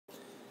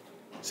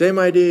Same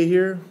idea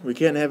here. We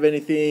can't have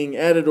anything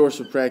added or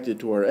subtracted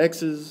to our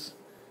x's.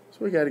 So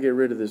we got to get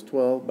rid of this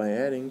 12 by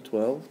adding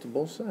 12 to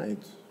both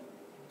sides.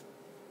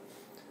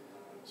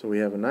 So we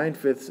have a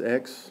 9/5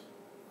 x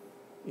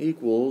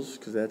equals,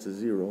 because that's a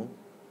 0,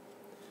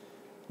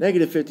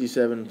 negative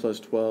 57 plus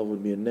 12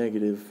 would be a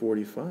negative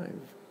 45.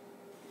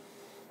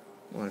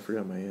 Oh, I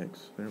forgot my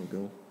x. There we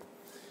go.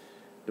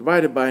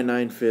 Divided by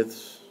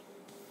 9/5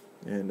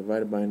 and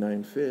divided by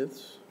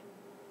 9/5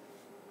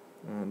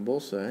 on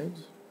both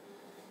sides.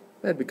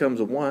 That becomes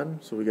a 1,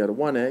 so we got a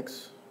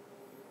 1x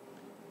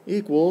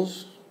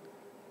equals,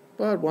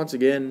 but once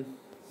again,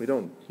 we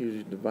don't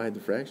usually divide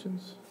the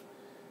fractions,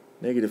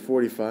 negative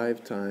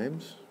 45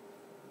 times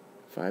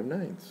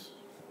 5/9.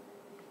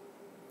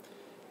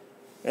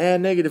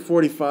 And negative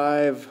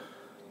 45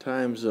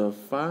 times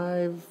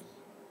 5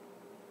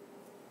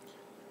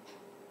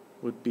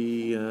 would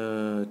be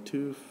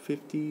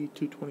 250,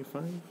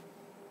 225.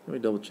 Let me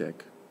double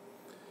check.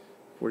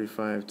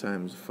 45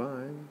 times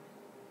 5,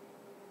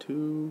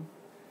 2,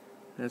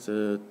 that's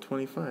a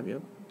 25,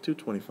 yep,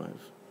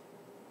 225.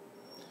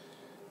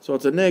 So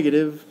it's a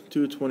negative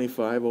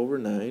 225 over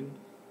 9.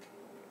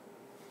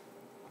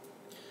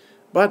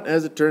 But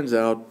as it turns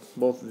out,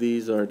 both of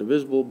these are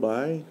divisible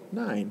by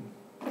 9.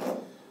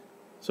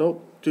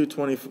 So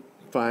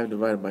 225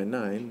 divided by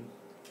 9,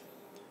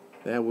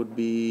 that would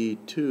be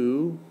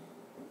 2.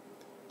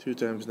 2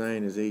 times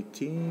 9 is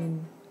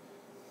 18.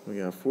 We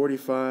got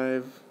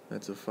 45,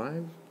 that's a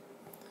 5.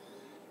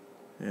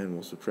 And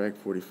we'll subtract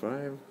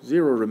 45.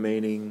 0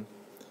 remaining,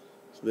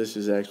 so this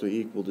is actually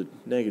equal to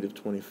negative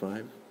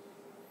 25.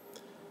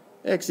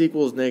 X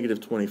equals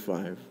negative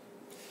 25.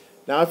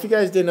 Now, if you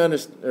guys didn't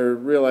understand or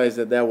realize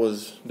that that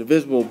was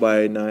divisible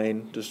by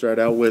 9 to start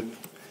out with,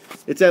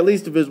 it's at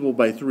least divisible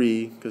by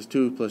 3, because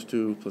 2 plus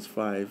 2 plus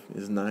 5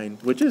 is 9,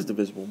 which is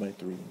divisible by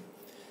 3.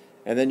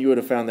 And then you would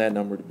have found that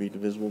number to be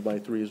divisible by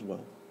 3 as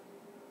well.